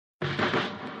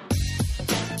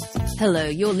Hello,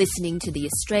 you're listening to the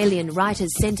Australian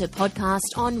Writers Centre podcast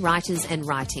on writers and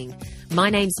writing. My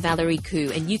name's Valerie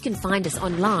Khoo, and you can find us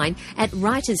online at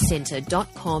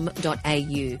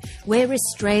writerscentre.com.au. We're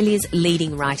Australia's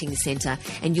leading writing centre,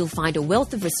 and you'll find a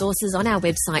wealth of resources on our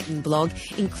website and blog,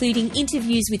 including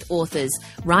interviews with authors,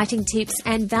 writing tips,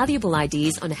 and valuable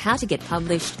ideas on how to get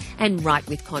published and write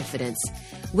with confidence.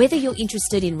 Whether you're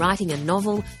interested in writing a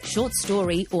novel, short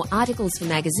story, or articles for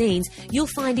magazines, you'll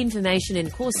find information and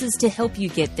courses to help you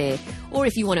get there. Or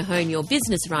if you want to hone your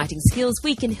business writing skills,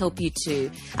 we can help you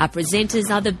too. Our presenters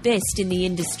are the best in the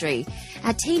industry.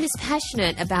 Our team is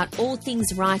passionate about all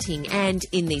things writing, and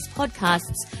in these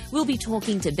podcasts, we'll be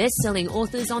talking to best-selling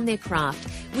authors on their craft.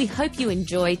 We hope you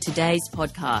enjoy today's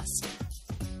podcast.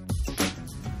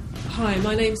 Hi,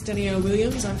 my name's Danielle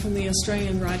Williams. I'm from the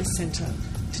Australian Writers Centre.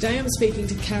 Today I'm speaking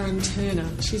to Karen Turner.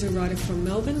 She's a writer from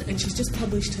Melbourne and she's just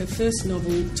published her first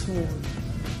novel, Torn.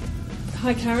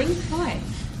 Hi Karen. Hi.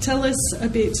 Tell us a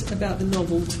bit about the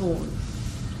novel, Torn.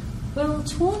 Well,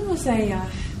 Torn was a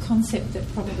concept that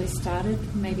probably started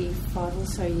maybe 5 or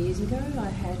so years ago. I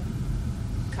had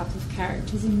a couple of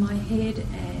characters in my head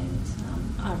and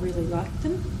I really liked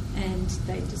them, and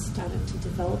they just started to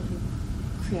develop and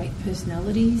create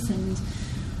personalities, and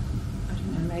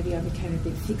maybe I became a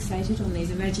bit fixated on these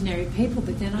imaginary people,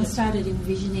 but then I started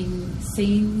envisioning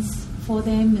scenes for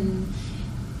them and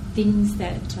things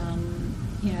that,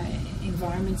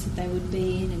 environments that they would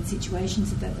be in and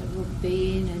situations that they would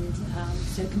be in and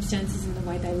circumstances and the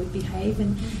way they would behave,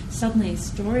 and suddenly a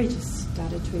story just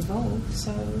started to evolve,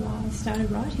 so I started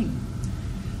writing.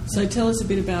 So tell us a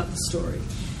bit about the story.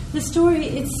 The story,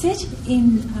 it's set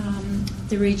in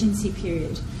the Regency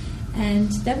period.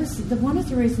 And that was one of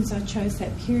the reasons I chose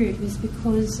that period, was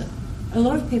because a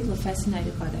lot of people are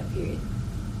fascinated by that period.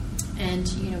 And,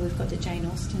 we've got the Jane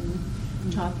Austen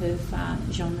type of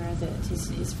genre that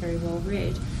is very well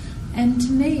read. And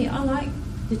to me, I like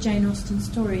the Jane Austen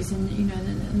stories. And,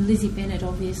 and Lizzie Bennet,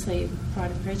 obviously,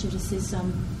 Pride and Prejudice, is a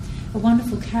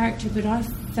wonderful character, but I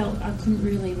felt I couldn't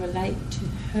really relate to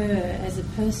her as a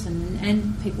person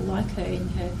and people like her in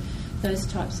those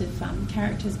types of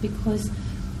characters, because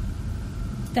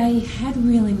they had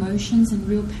real emotions and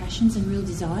real passions and real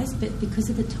desires, but because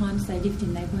of the times they lived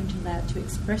in, they weren't allowed to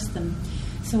express them.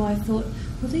 So I thought,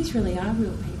 well, these really are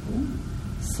real people.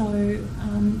 So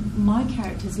my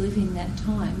characters live in that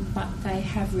time, but they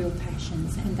have real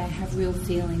passions and they have real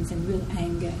feelings and real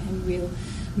anger and real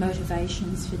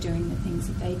motivations for doing the things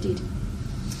that they did.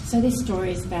 So this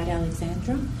story is about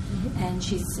Alexandra, and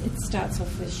it starts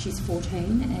off with she's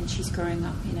 14 and she's growing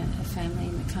up in a family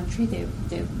in the country. They're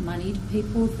moneyed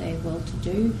people, they're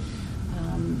well-to-do,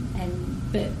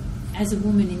 but as a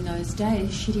woman in those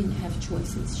days, she didn't have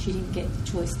choices. She didn't get the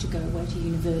choice to go away to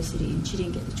university, and she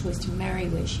didn't get the choice to marry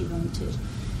where she wanted.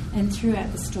 And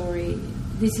throughout the story,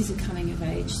 this is a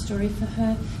coming-of-age story for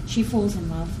her. She falls in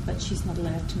love, but she's not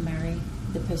allowed to marry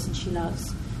the person she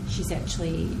loves. She's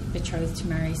actually betrothed to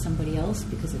marry somebody else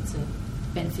because it's a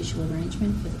beneficial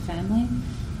arrangement for the family.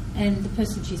 And the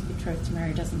person she's betrothed to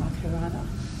marry doesn't like her either,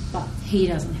 but he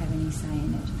doesn't have any say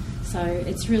in it. So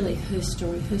it's really her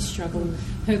story, her struggle,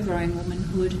 her growing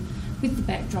womanhood, with the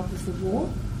backdrop of the war,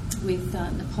 with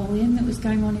Napoleon that was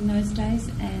going on in those days,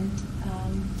 and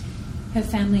her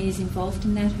family is involved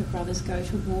in that. Her brothers go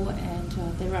to war, and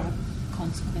there are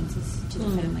consequences to the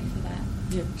family for that.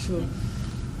 Yeah, sure.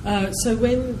 So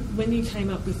when you came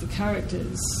up with the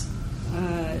characters,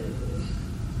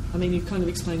 you've kind of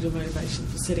explained your motivation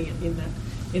for setting it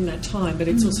in that time, but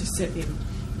it's also set in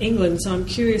England. So I'm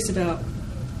curious about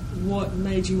what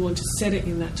made you want to set it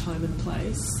in that time and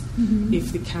place,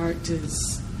 if the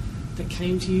characters that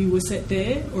came to you were set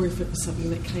there, or if it was something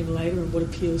that came later, and what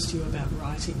appeals to you about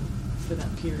writing for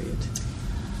that period.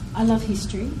 I love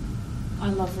history. I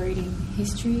love reading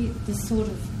history. The sort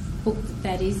of book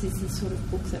that is the sort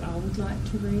of book that I would like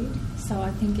to read. So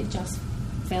I think it just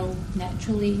fell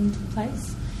naturally into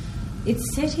place.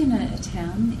 It's set in a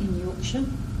town in Yorkshire,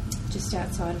 just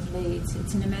outside of Leeds.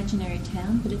 It's an imaginary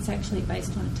town, but it's actually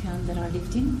based on a town that I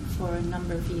lived in for a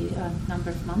number of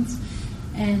months.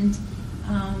 And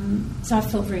so I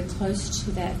felt very close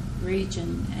to that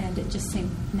region, and it just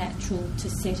seemed natural to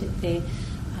set it there.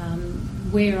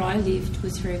 Where I lived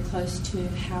was very close to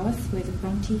Howarth, where the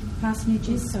Bronte parsonage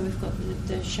is, so we've got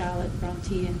the Charlotte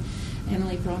Bronte and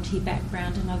Emily Bronte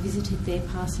background, and I visited their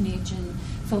parsonage and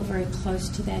felt very close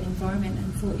to that environment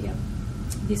and thought, yeah,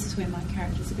 this is where my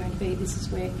characters are going to be, this is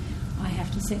where I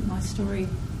have to set my story.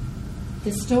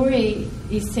 The story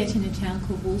is set in a town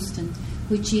called Woolston,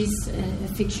 which is a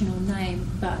fictional name,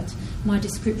 but my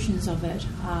descriptions of it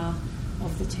are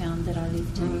of the town that I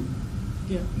lived in.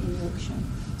 in Yorkshire.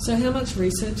 So how much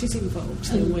research is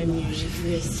involved when you?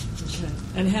 Yes. Okay.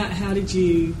 And how did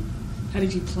you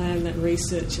plan that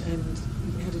research, and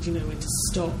how did you know when to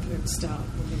stop and start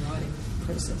on the writing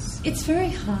process? It's very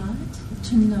hard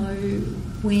to know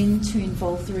when to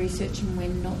involve the research and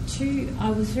when not to. I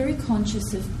was very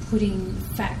conscious of putting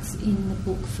facts in the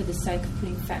book for the sake of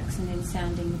putting facts and then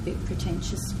sounding a bit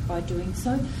pretentious by doing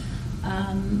so.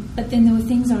 But then there were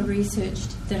things I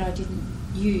researched that I didn't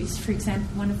use. For example,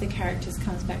 one of the characters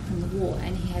comes back from the war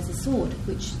and he has a sword,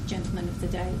 which gentlemen of the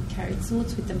day carried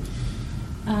swords with them.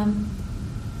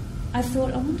 I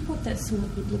thought, I wonder what that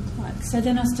sword would look like. So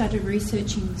then I started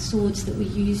researching swords that were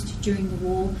used during the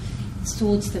war,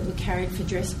 swords that were carried for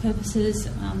dress purposes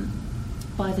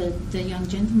by the young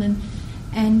gentleman,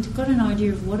 and got an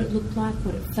idea of what it looked like,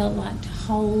 what it felt like to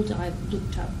hold. I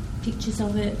looked up pictures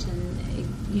of it and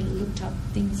looked up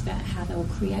things about how they were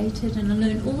created, and I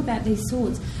learned all about these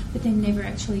swords, but then never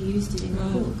actually used it in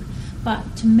the book.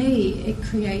 But to me, it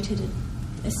created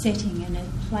a setting and a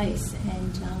place,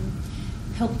 and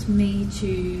helped me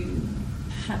to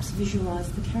perhaps visualise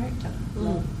the character.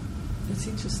 That's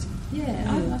interesting. Yeah.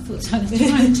 I thought so at the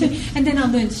time too. And then I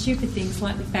learned stupid things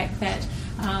like the fact that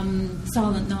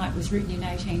Silent Night was written in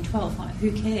 1812. Like,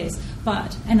 who cares?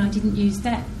 And I didn't use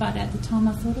that. But at the time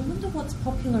I thought, I wonder what's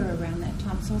popular around that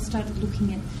time. So I started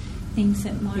looking at things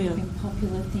that might have been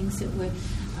popular, things that were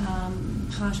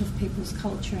part of people's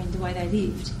culture and the way they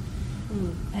lived.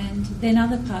 And then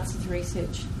other parts of the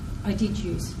research I did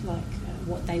use, like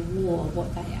what they wore,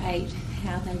 what they ate,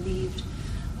 how they lived,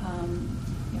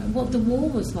 what the war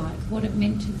was like, what it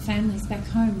meant to the families back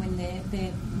home when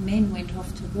their men went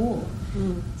off to war.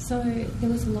 So there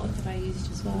was a lot that I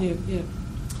used as well.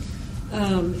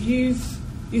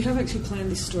 You have actually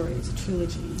planned this story as a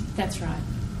trilogy. That's right.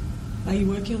 Are you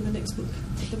working on the next book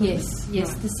at the moment?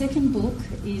 Yes. Right. The second book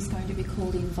is going to be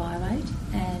called Inviolate,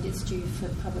 and it's due for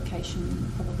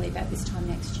publication probably about this time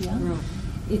next year. Right.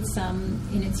 It's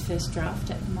in its first draft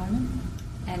at the moment,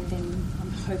 and then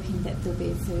I'm hoping that there'll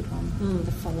be a third one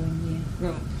the following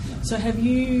year. Right. Yeah. So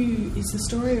is the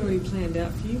story already planned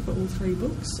out for you for all three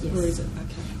books? Yes. Or is it?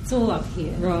 Okay. It's all up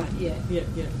here. Right. Yeah.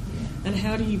 And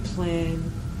how do you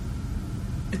plan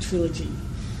a trilogy?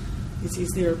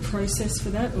 Is there a process for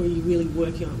that, or are you really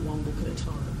working on one book at a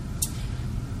time?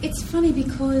 It's funny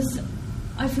because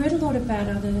I've read a lot about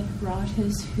other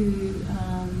writers who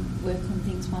work on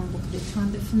things one book at a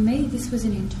time, but for me this was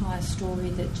an entire story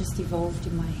that just evolved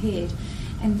in my head,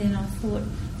 and then I thought,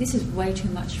 this is way too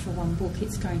much for one book,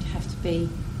 it's going to have to be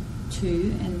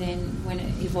two, and then when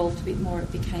it evolved a bit more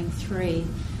it became three,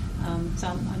 so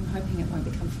I'm hoping it won't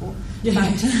become four.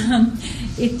 But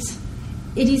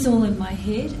it is all in my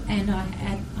head, and I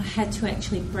had to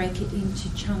actually break it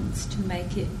into chunks to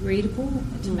make it readable,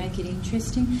 to make it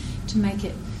interesting, to make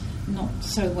it not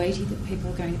so weighty that people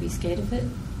are going to be scared of it.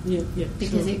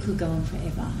 Because it could go on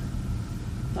forever.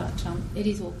 But it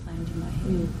is all planned in my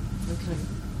head.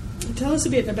 Okay. Tell us a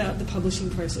bit about the publishing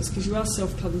process, because you are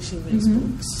self-publishing these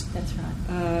books. That's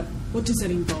right. What does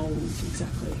that involve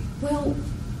exactly? Well,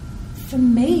 for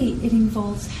me, it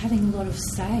involves having a lot of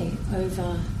say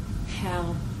over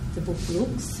how the book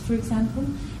looks, for example,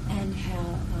 and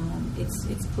how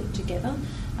it's put together.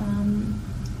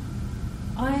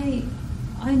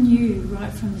 I knew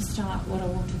right from the start what I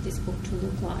wanted this book to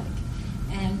look like,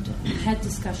 and had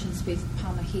discussions with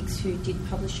Palmer Higgs, who did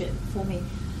publish it for me,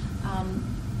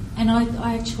 and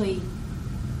I actually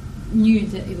knew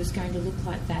that it was going to look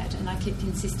like that, and I kept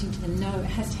insisting to them, no, it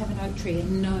has to have an oak tree,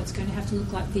 and no, it's going to have to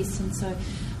look like this. And so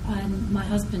my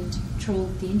husband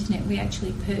trawled the internet. We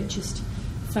actually purchased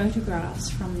photographs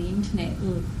from the internet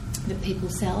that people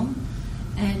sell,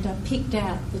 and I picked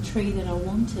out the tree that I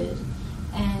wanted,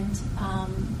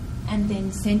 and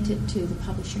then sent it to the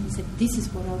publisher and said, this is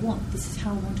what I want, this is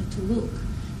how I want it to look.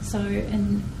 So,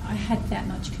 and I had that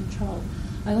much control.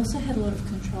 I also had a lot of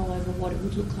control over what it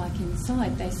would look like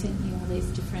inside. They sent me all these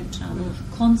different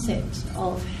concepts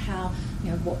of how,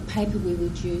 what paper we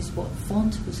would use, what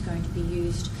font was going to be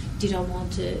used. Did I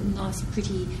want a nice,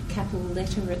 pretty capital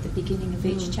letter at the beginning of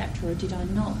each chapter, or did I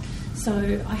not?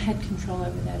 So I had control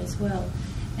over that as well.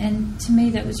 And to me,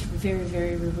 that was very,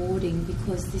 very rewarding,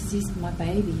 because this is my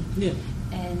baby. Yeah.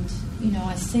 And,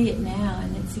 I see it now,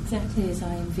 and it's exactly as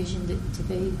I envisioned it to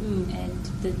be. And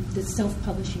the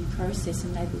self-publishing process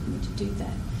enabled me to do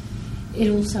that. It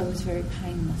also was very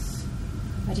painless.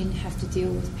 I didn't have to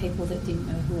deal with people that didn't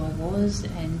know who I was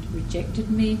and rejected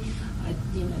me.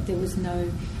 There was no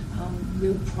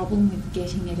real problem with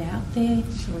getting it out there.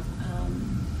 Sure.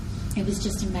 It was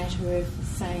just a matter of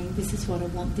saying, this is what I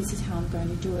want, this is how I'm going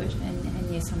to do it,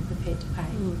 and yes, I'm prepared to pay.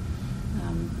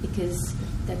 because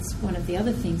that's one of the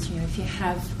other things. If you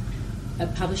have a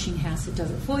publishing house that does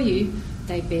it for you,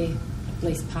 they bear at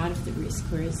least part of the risk,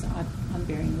 whereas I'm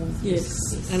bearing all of the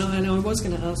risk. Yes, and I was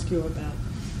going to ask you about,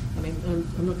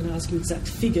 I'm not going to ask you exact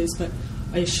figures, but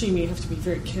I assume you have to be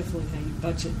very careful in how you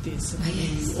budget this and how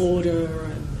you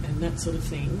order and that sort of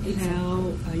thing. Exactly.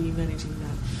 How are you managing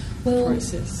that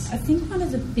process? I think one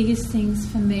of the biggest things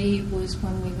for me was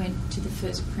when we went to the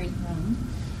first print run.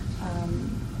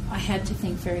 I had to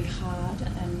think very hard,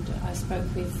 and I spoke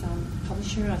with a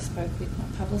publisher, I spoke with my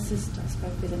publicist, I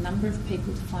spoke with a number of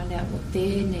people to find out what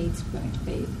their needs were going to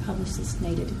be. The publicist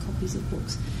needed copies of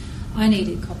books. I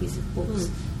needed copies of books.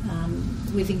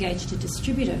 We've engaged a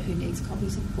distributor who needs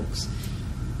copies of books.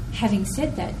 Having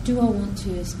said that, do I want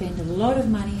to spend a lot of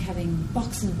money having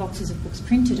boxes and boxes of books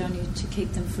printed only to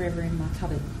keep them forever in my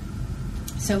cupboard?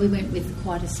 So we went with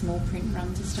quite a small print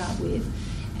run to start with,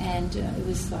 and it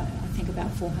was, I think,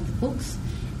 about 400 books,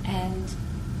 and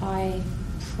I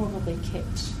probably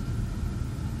kept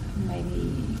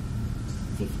maybe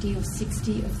 50 or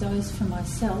 60 of those for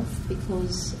myself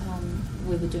because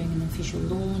we were doing an official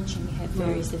launch and we had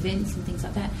various events and things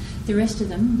like that. The rest of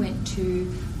them went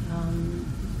to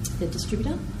the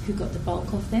distributor, who got the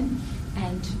bulk of them,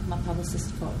 and my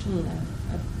publicist got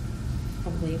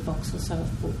probably a box or so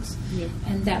of books. Yeah.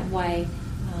 And that way,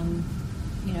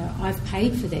 I've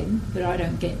paid for them, but I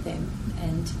don't get them,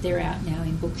 and they're out now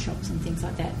in bookshops and things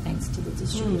like that thanks to the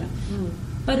distributor.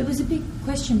 But it was a big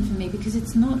question for me because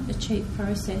it's not a cheap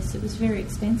process. It was very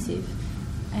expensive,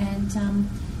 and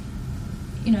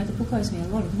the book owes me a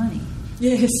lot of money.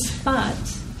 Yes.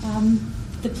 But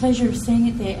the pleasure of seeing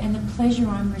it there and the pleasure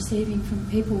I'm receiving from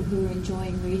people who are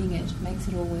enjoying reading it makes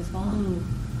it all worthwhile.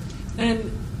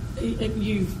 And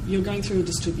you're going through a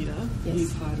distributor. Yes.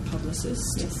 You've hired a publicist.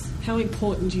 Yes. How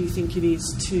important do you think it is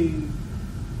to,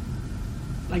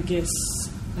 I guess,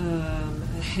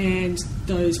 hand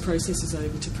those processes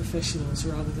over to professionals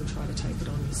rather than try to take it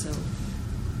on yourself?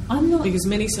 I'm not, because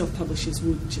many self-publishers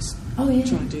would just try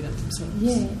and do that themselves.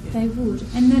 Yeah, they would,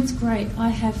 and that's great. I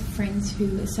have friends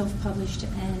who are self-published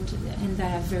and they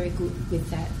are very good with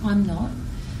that. I'm not.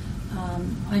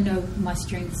 I know my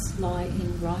strengths lie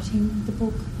in writing the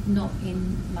book, not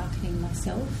in marketing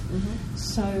myself.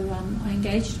 So I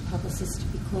engaged a publicist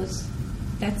because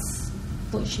that's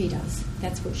what she does.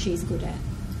 That's what she's good at.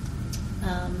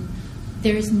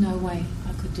 There is no way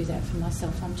I could do that for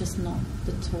myself. I'm just not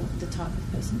the type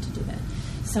of person to do that.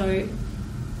 So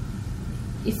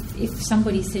if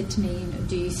somebody said to me,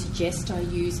 do you suggest I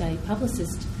use a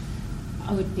publicist,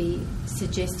 I would be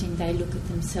suggesting they look at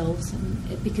themselves,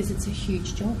 because it's a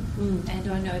huge job. And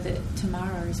I know that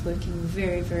Tamara is working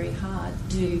very, very hard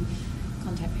to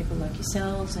contact people like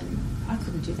yourselves, and I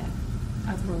couldn't do that.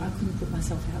 I couldn't put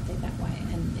myself out there that way,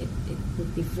 and it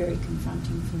would be very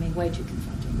confronting for me, way too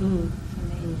confronting for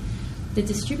me. The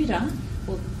distributor,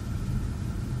 well,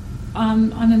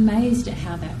 I'm amazed at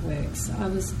how that works. I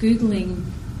was Googling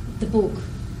the book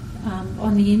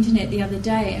on the internet the other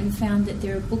day and found that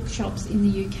there are bookshops in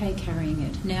the UK carrying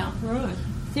it. Now,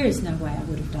 there is no way I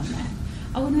would have done that.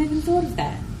 I wouldn't have even thought of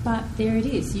that, but there it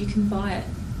is. You can buy it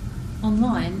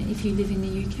online if you live in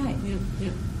the UK.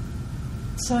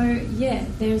 So,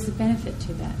 there's a benefit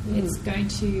to that. It's going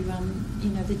to,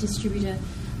 the distributor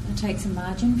takes a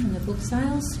margin from the book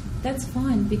sales. That's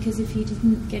fine, because if he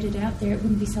didn't get it out there, it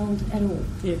wouldn't be sold at all.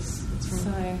 Yes, that's right.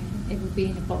 So it would be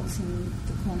in a box in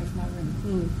the corner of my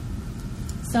room.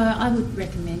 So I would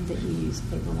recommend that you use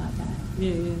people like that.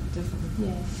 Yeah,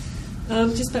 definitely. Yeah.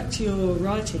 Just back to your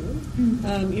writing,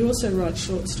 you also write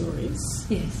short stories.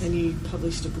 Yes. And you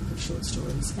published a book of short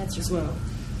stories as well.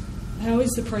 How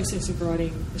is the process of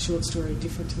writing a short story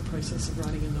different to the process of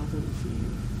writing a novel for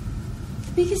you?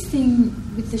 The biggest thing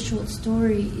with the short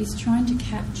story is trying to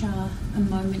capture a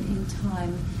moment in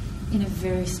time in a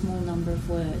very small number of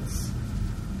words.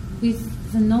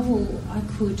 With the novel, I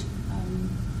could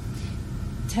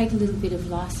take a little bit of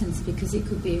license because it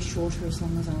could be as shorter as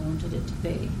long as I wanted it to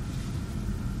be.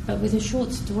 But with a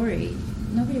short story,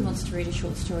 nobody wants to read a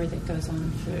short story that goes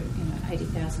on for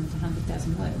 80,000 to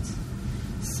 100,000 words.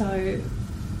 So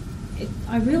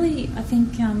I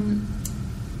think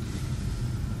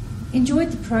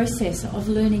enjoyed the process of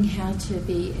learning how to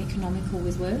be economical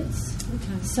with words.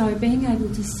 Okay. So being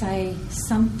able to say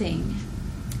something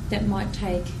that might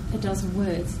take a dozen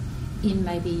words in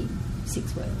maybe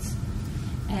 6 words.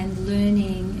 And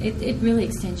learning, it really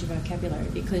extends your vocabulary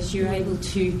because you're able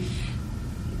to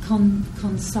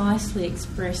concisely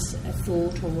express a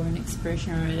thought or an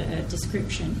expression or a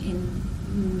description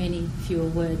in many fewer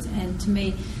words. And to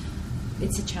me,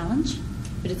 it's a challenge,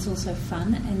 but it's also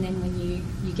fun. And then when you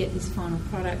get this final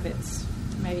product that's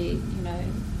maybe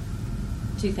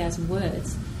 2,000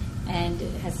 words, and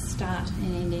it has a start,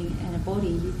 an ending, and a body,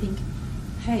 you think,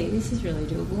 hey, this is really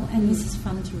doable, and this is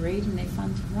fun to read, and they're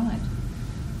fun to write.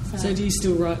 So do you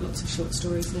still write lots of short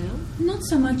stories now? Not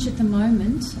so much at the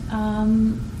moment.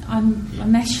 I'm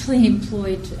actually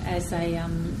employed as a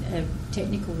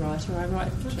technical writer. I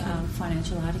write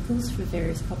financial articles for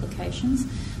various publications,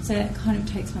 so that kind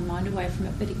of takes my mind away from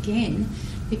it. But again,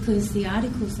 because the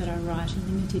articles that I write are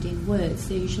limited in words,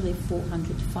 they're usually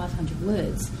 400 to 500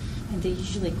 words, and they're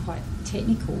usually quite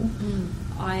technical.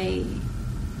 I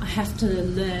have to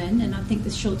learn, and I think the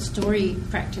short story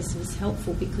practice was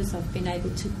helpful because I've been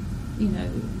able to,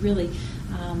 really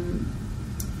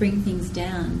bring things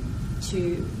down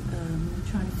to, I'm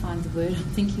trying to find the word I'm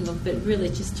thinking of, but really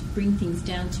just to bring things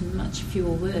down to much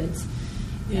fewer words.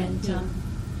 And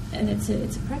it's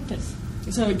a practice.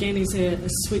 So again, is there a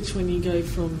switch when you go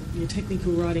from your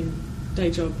technical writing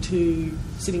day job to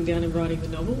sitting down and writing the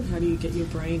novel? How do you get your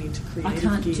brain into creative I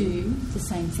can't gear? do the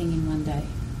same thing in one day.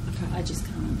 Okay. I just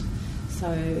can't.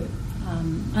 So,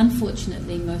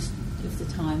 unfortunately, most of the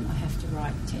time I have to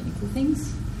write technical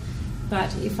things.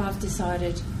 But if I've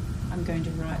decided I'm going to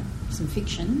write some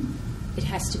fiction, it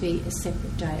has to be a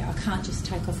separate day. I can't just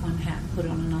take off one hat and put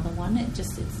on another one.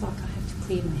 It's like I have to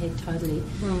clear my head totally.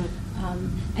 Right.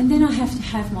 And then I have to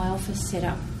have my office set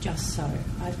up just so.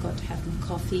 I've got to have my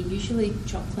coffee, usually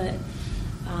chocolate.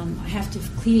 I have to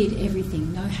have cleared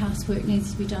everything. No housework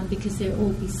needs to be done because they'll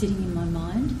all be sitting in my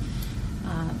mind.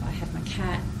 I have my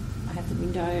cat, I have the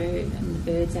window and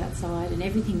the birds outside and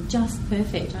everything just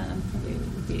perfect. I'm probably a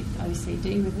bit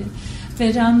OCD with it.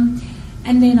 But,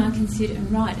 and then I can sit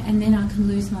and write, and then I can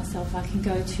lose myself. I can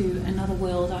go to another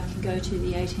world, I can go to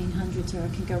the 1800s, or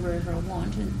I can go wherever I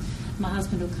want. And my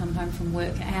husband will come home from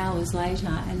work hours later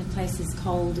and the place is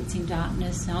cold, it's in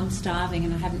darkness, I'm starving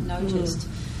and I haven't noticed.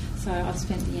 So I've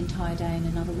spent the entire day in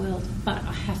another world. But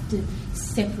I have to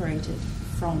separate it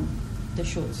from the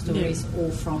short stories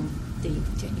or from the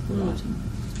technical writing.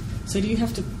 So do you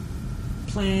have to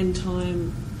plan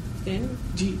time then?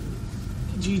 Do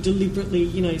you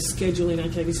deliberately, schedule in,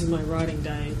 okay, this is my writing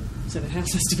day, so the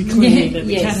house has to be cleaned and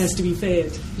the cat has to be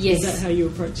fed? Yes. Is that how you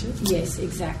approach it? Yes,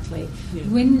 exactly. Yeah.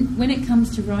 When it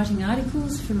comes to writing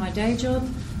articles for my day job,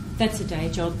 that's a day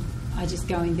job. I just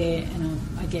go in there and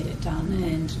I get it done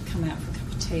and come out for a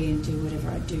cup of tea and do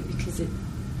whatever I do, because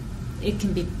it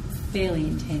can be fairly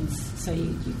intense, so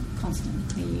you're constantly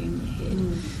clearing your head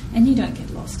and you don't get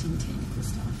lost in technical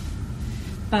stuff.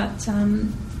 But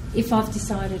if I've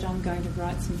decided I'm going to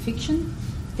write some fiction,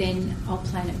 then I'll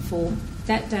plan it for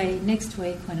that day next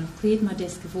week when I've cleared my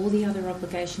desk of all the other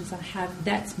obligations I have.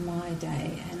 That's my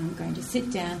day, and I'm going to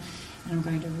sit down and I'm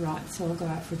going to write. So I'll go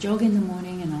out for a jog in the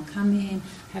morning and I'll come in,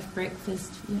 have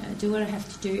breakfast, do what I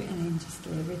have to do, and then just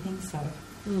let everything sow.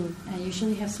 And I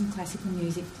usually have some classical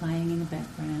music playing in the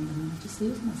background and I just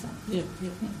lose myself. Yeah.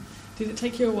 Did it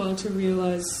take you a while to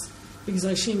realise, because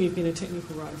I assume you've been a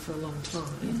technical writer for a long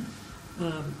time,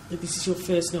 that this is your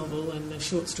first novel and a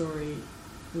short story,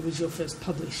 it was your first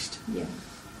published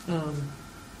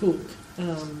book?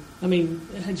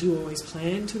 Had you always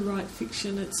planned to write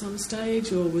fiction at some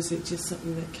stage, or was it just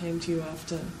something that came to you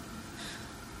after?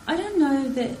 I don't know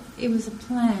that it was a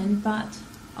plan, but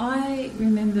I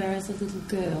remember as a little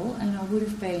girl, and I would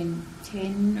have been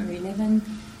 10 or 11,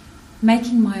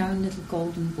 making my own little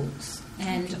golden books.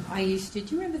 And I used to,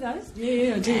 do you remember those?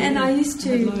 Yeah, I do. And I used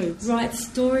to write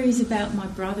stories about my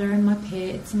brother and my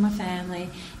pets and my family,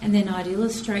 and then I'd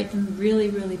illustrate them really,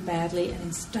 really badly and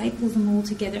then staple them all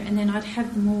together, and then I'd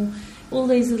have them all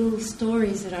these little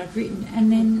stories that I'd written.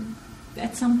 And then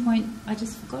at some point I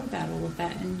just forgot about all of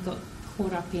that and got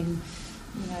caught up in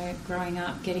growing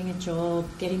up, getting a job,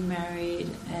 getting married,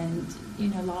 and,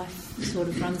 life sort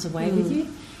of runs away with you.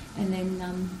 And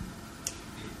then,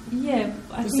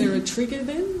 Was there a trigger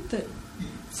then that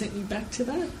sent you back to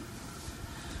that?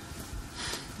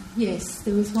 Yes,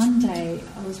 there was one day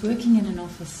I was working in an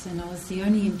office and I was the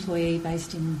only employee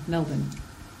based in Melbourne.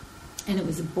 And it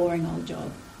was a boring old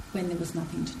job when there was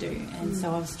nothing to do. And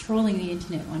so I was trawling the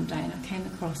internet one day and I came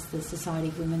across the Society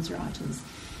of Women's Writers.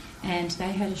 And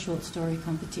they had a short story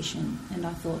competition, and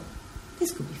I thought,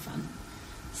 this could be fun.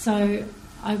 So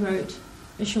I wrote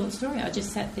a short story. I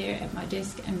just sat there at my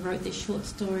desk and wrote this short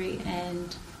story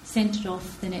and sent it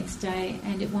off the next day,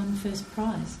 and it won first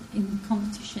prize in the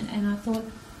competition. And I thought,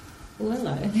 well,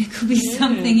 hello, there could be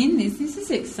something in this. This is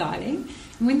exciting.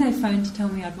 And when they phoned to tell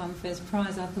me I'd won first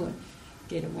prize, I thought,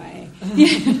 get away.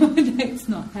 That's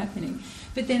not happening.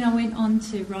 But then I went on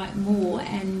to write more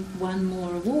and won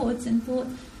more awards and thought,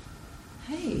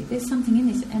 hey, there's something in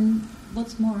this. And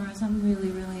what's more is I'm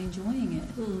really, really enjoying it.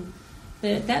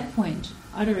 But at that point,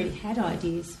 I'd already had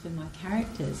ideas for my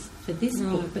characters for this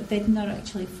Right. book, but they'd not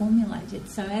actually formulated.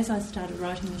 So as I started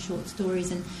writing the short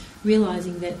stories and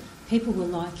realising that people were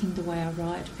liking the way I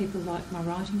write, people like my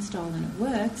writing style and it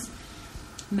works,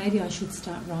 maybe I should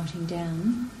start writing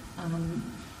down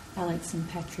Alex and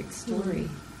Patrick's story,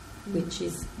 which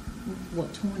is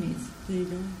what Torn is. There you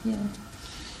go. Yeah.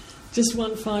 Just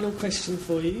one final question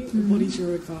for you. What is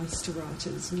your advice to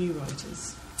writers, new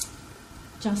writers?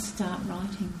 Just start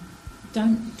writing.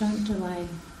 Don't delay.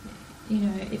 You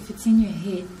know, if it's in your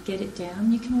head, get it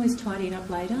down. You can always tidy it up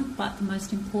later, but the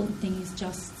most important thing is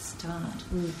just start.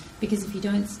 Because if you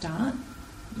don't start,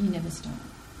 you never start.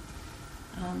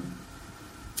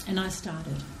 And I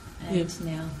started, and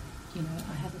now, you know,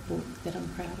 I have a book that I'm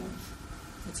proud of.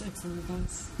 That's excellent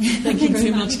advice. Thank you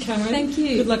very much, Karen. Thank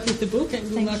you. Good luck with the book and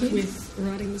good Thank luck you. with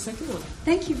writing the second one.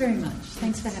 Thank you very much.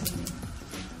 Thanks for having me.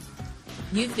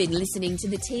 You've been listening to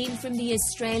the team from the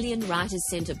Australian Writers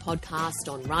Centre podcast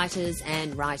on writers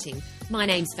and writing. My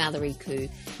name's Valerie Khoo.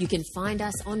 You can find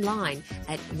us online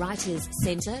at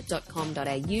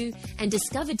writerscentre.com.au and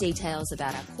discover details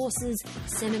about our courses,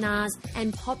 seminars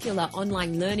and popular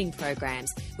online learning programs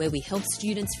where we help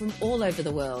students from all over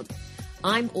the world.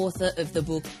 I'm author of the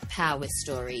book Power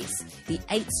Stories, the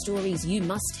 8 stories you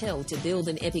must tell to build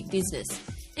an epic business.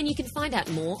 And you can find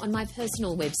out more on my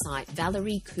personal website,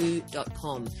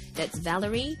 valeriekoo.com. That's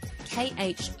Valerie,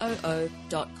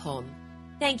 KHOO.com.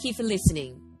 Thank you for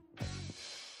listening.